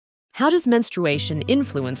How does menstruation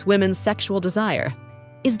influence women's sexual desire?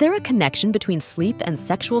 Is there a connection between sleep and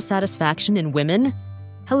sexual satisfaction in women?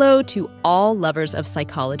 Hello to all lovers of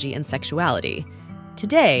psychology and sexuality.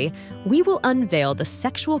 Today, we will unveil the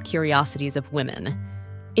sexual curiosities of women.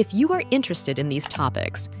 If you are interested in these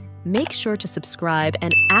topics, make sure to subscribe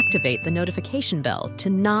and activate the notification bell to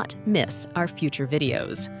not miss our future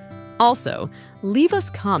videos. Also, leave us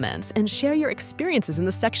comments and share your experiences in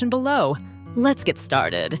the section below. Let's get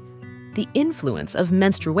started. The influence of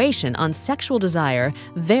menstruation on sexual desire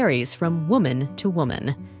varies from woman to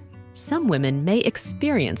woman. Some women may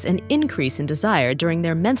experience an increase in desire during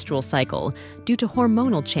their menstrual cycle due to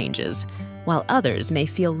hormonal changes, while others may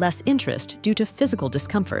feel less interest due to physical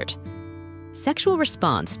discomfort. Sexual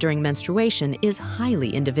response during menstruation is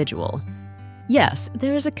highly individual. Yes,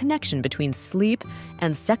 there is a connection between sleep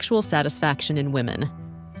and sexual satisfaction in women.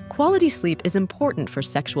 Quality sleep is important for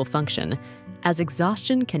sexual function, as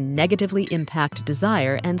exhaustion can negatively impact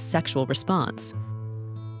desire and sexual response.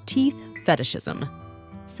 Teeth fetishism.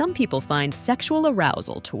 Some people find sexual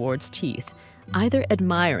arousal towards teeth, either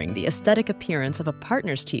admiring the aesthetic appearance of a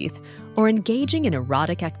partner's teeth or engaging in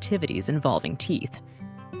erotic activities involving teeth.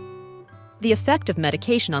 The effect of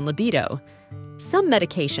medication on libido. Some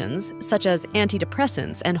medications, such as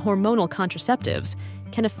antidepressants and hormonal contraceptives,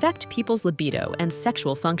 can affect people's libido and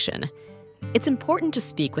sexual function. It's important to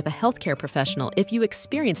speak with a healthcare professional if you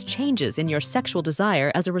experience changes in your sexual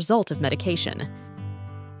desire as a result of medication.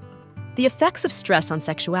 The effects of stress on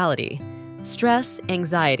sexuality. Stress,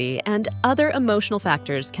 anxiety, and other emotional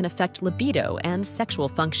factors can affect libido and sexual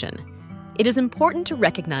function. It is important to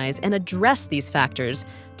recognize and address these factors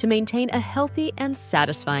to maintain a healthy and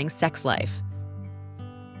satisfying sex life.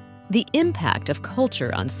 The impact of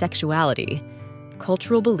culture on sexuality.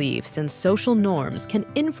 Cultural beliefs and social norms can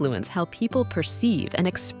influence how people perceive and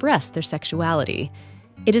express their sexuality.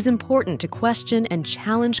 It is important to question and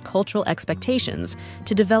challenge cultural expectations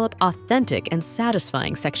to develop authentic and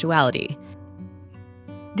satisfying sexuality.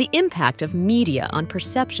 The impact of media on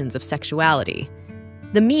perceptions of sexuality.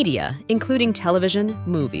 The media, including television,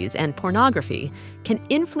 movies, and pornography, can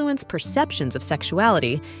influence perceptions of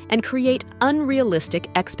sexuality and create unrealistic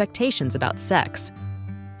expectations about sex.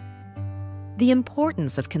 The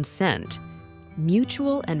importance of consent.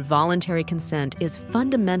 Mutual and voluntary consent is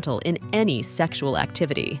fundamental in any sexual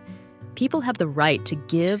activity. People have the right to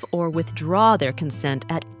give or withdraw their consent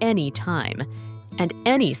at any time, and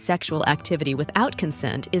any sexual activity without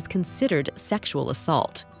consent is considered sexual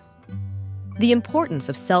assault. The importance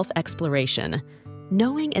of self-exploration.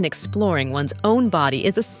 Knowing and exploring one's own body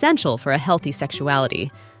is essential for a healthy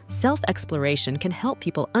sexuality. Self-exploration can help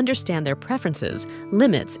people understand their preferences,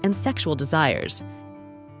 limits, and sexual desires.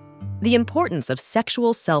 The importance of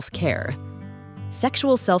sexual self-care.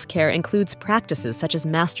 Sexual self-care includes practices such as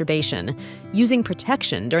masturbation, using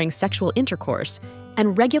protection during sexual intercourse,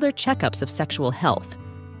 and regular checkups of sexual health.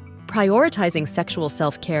 Prioritizing sexual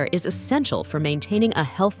self-care is essential for maintaining a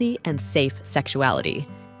healthy and safe sexuality.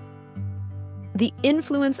 The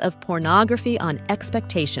influence of pornography on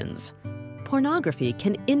expectations. Pornography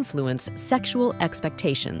can influence sexual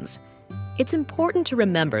expectations. It's important to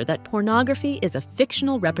remember that pornography is a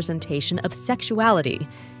fictional representation of sexuality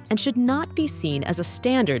and should not be seen as a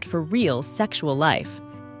standard for real sexual life.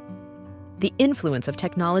 The influence of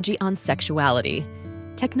technology on sexuality.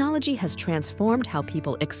 Technology has transformed how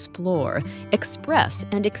people explore, express,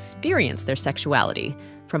 and experience their sexuality,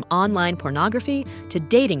 from online pornography to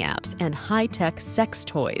dating apps and high-tech sex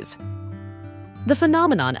toys. The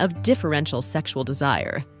phenomenon of differential sexual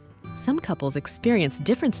desire. Some couples experience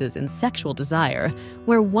differences in sexual desire,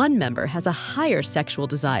 where one member has a higher sexual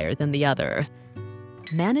desire than the other.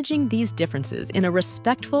 Managing these differences in a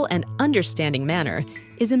respectful and understanding manner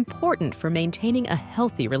is important for maintaining a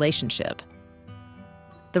healthy relationship.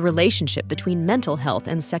 The relationship between mental health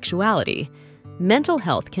and sexuality. Mental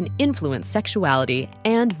health can influence sexuality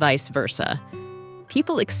and vice versa.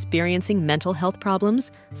 People experiencing mental health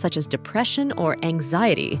problems, such as depression or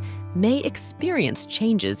anxiety, may experience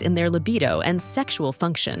changes in their libido and sexual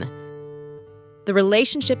function. The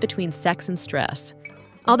relationship between sex and stress.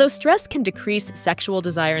 Although stress can decrease sexual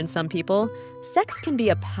desire in some people, sex can be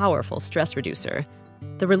a powerful stress reducer.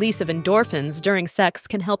 The release of endorphins during sex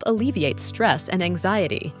can help alleviate stress and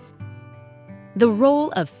anxiety. The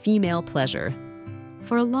role of female pleasure.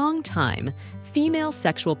 For a long time, female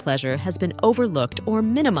sexual pleasure has been overlooked or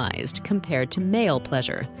minimized compared to male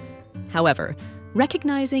pleasure. However,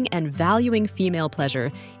 recognizing and valuing female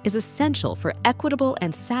pleasure is essential for equitable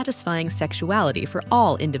and satisfying sexuality for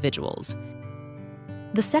all individuals.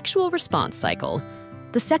 The sexual response cycle.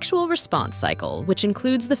 The sexual response cycle, which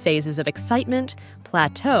includes the phases of excitement,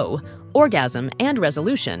 plateau, orgasm, and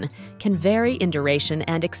resolution, can vary in duration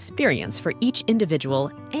and experience for each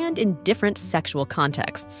individual and in different sexual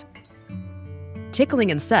contexts.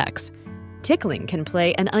 Tickling and sex. Tickling can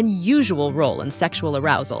play an unusual role in sexual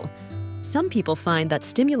arousal. Some people find that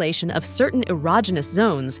stimulation of certain erogenous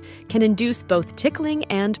zones can induce both tickling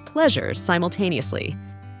and pleasure simultaneously.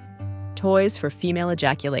 Toys for female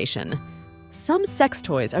ejaculation. Some sex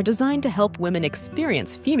toys are designed to help women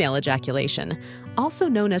experience female ejaculation, also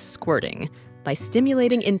known as squirting, by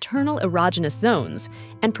stimulating internal erogenous zones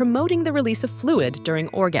and promoting the release of fluid during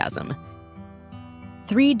orgasm.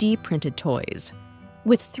 3D printed toys.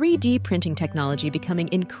 With 3D printing technology becoming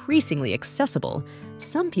increasingly accessible,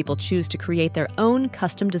 some people choose to create their own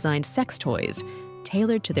custom-designed sex toys,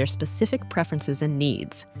 tailored to their specific preferences and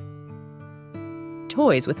needs.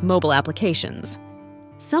 Toys with mobile applications.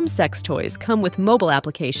 Some sex toys come with mobile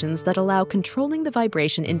applications that allow controlling the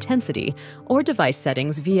vibration intensity or device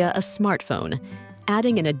settings via a smartphone,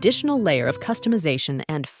 adding an additional layer of customization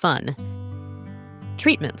and fun.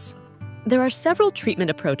 Treatments. There are several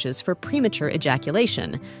treatment approaches for premature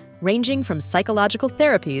ejaculation, ranging from psychological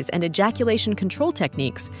therapies and ejaculation control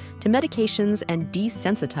techniques to medications and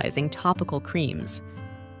desensitizing topical creams.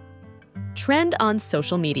 Trend on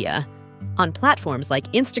social media. On platforms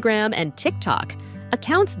like Instagram and TikTok,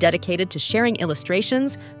 accounts dedicated to sharing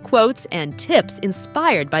illustrations, quotes, and tips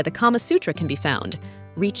inspired by the Kama Sutra can be found,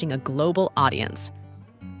 reaching a global audience.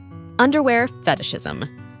 Underwear fetishism.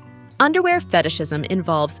 Underwear fetishism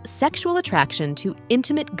involves sexual attraction to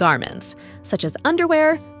intimate garments, such as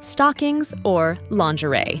underwear, stockings, or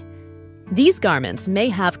lingerie. These garments may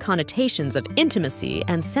have connotations of intimacy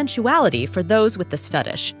and sensuality for those with this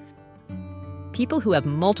fetish. People who have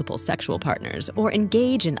multiple sexual partners or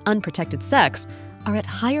engage in unprotected sex are at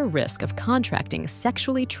higher risk of contracting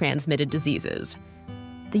sexually transmitted diseases.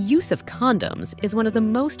 The use of condoms is one of the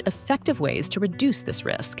most effective ways to reduce this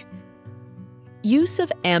risk. Use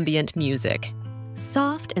of ambient music.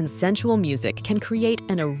 Soft and sensual music can create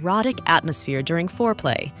an erotic atmosphere during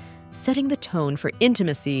foreplay, setting the tone for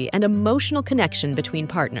intimacy and emotional connection between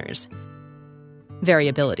partners.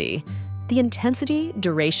 Variability. The intensity,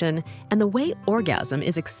 duration, and the way orgasm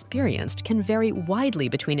is experienced can vary widely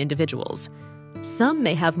between individuals. Some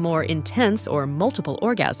may have more intense or multiple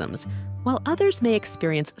orgasms, while others may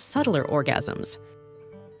experience subtler orgasms.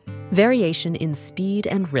 Variation in speed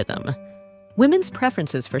and rhythm. Women's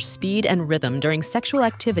preferences for speed and rhythm during sexual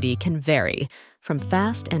activity can vary, from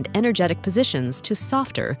fast and energetic positions to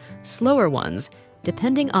softer, slower ones,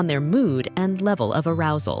 depending on their mood and level of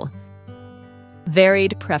arousal.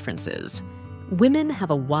 Varied preferences. Women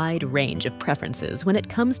have a wide range of preferences when it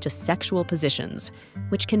comes to sexual positions,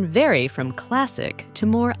 which can vary from classic to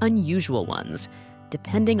more unusual ones,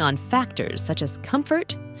 depending on factors such as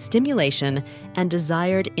comfort, stimulation, and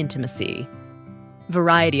desired intimacy.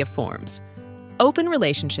 Variety of forms. Open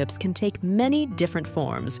relationships can take many different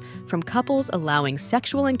forms, from couples allowing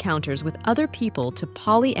sexual encounters with other people to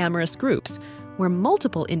polyamorous groups, where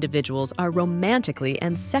multiple individuals are romantically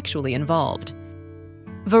and sexually involved.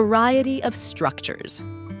 Variety of structures.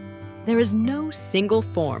 There is no single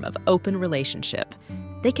form of open relationship.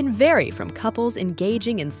 They can vary from couples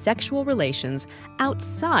engaging in sexual relations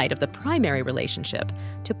outside of the primary relationship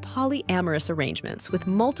to polyamorous arrangements with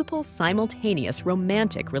multiple simultaneous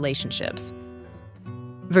romantic relationships.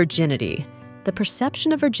 Virginity. The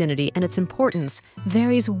perception of virginity and its importance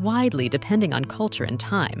varies widely depending on culture and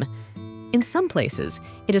time. In some places,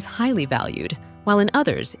 it is highly valued, while in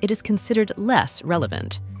others, it is considered less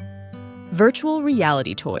relevant. Virtual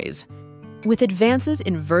reality toys. With advances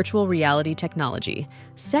in virtual reality technology,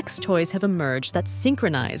 sex toys have emerged that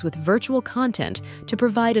synchronize with virtual content to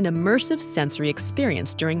provide an immersive sensory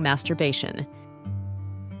experience during masturbation.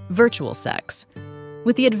 Virtual sex.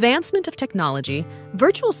 With the advancement of technology,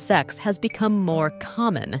 virtual sex has become more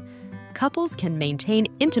common. Couples can maintain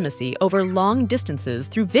intimacy over long distances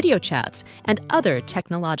through video chats and other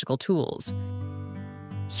technological tools.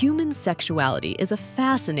 Human sexuality is a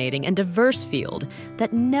fascinating and diverse field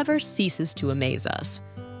that never ceases to amaze us.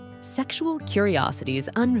 Sexual curiosities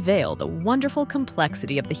unveil the wonderful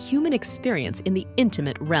complexity of the human experience in the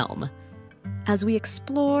intimate realm. As we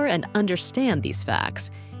explore and understand these facts,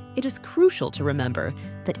 it is crucial to remember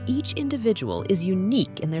that each individual is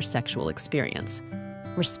unique in their sexual experience.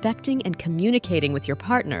 Respecting and communicating with your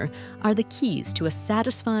partner are the keys to a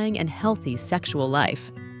satisfying and healthy sexual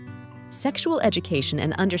life. Sexual education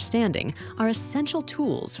and understanding are essential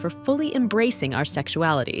tools for fully embracing our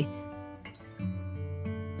sexuality.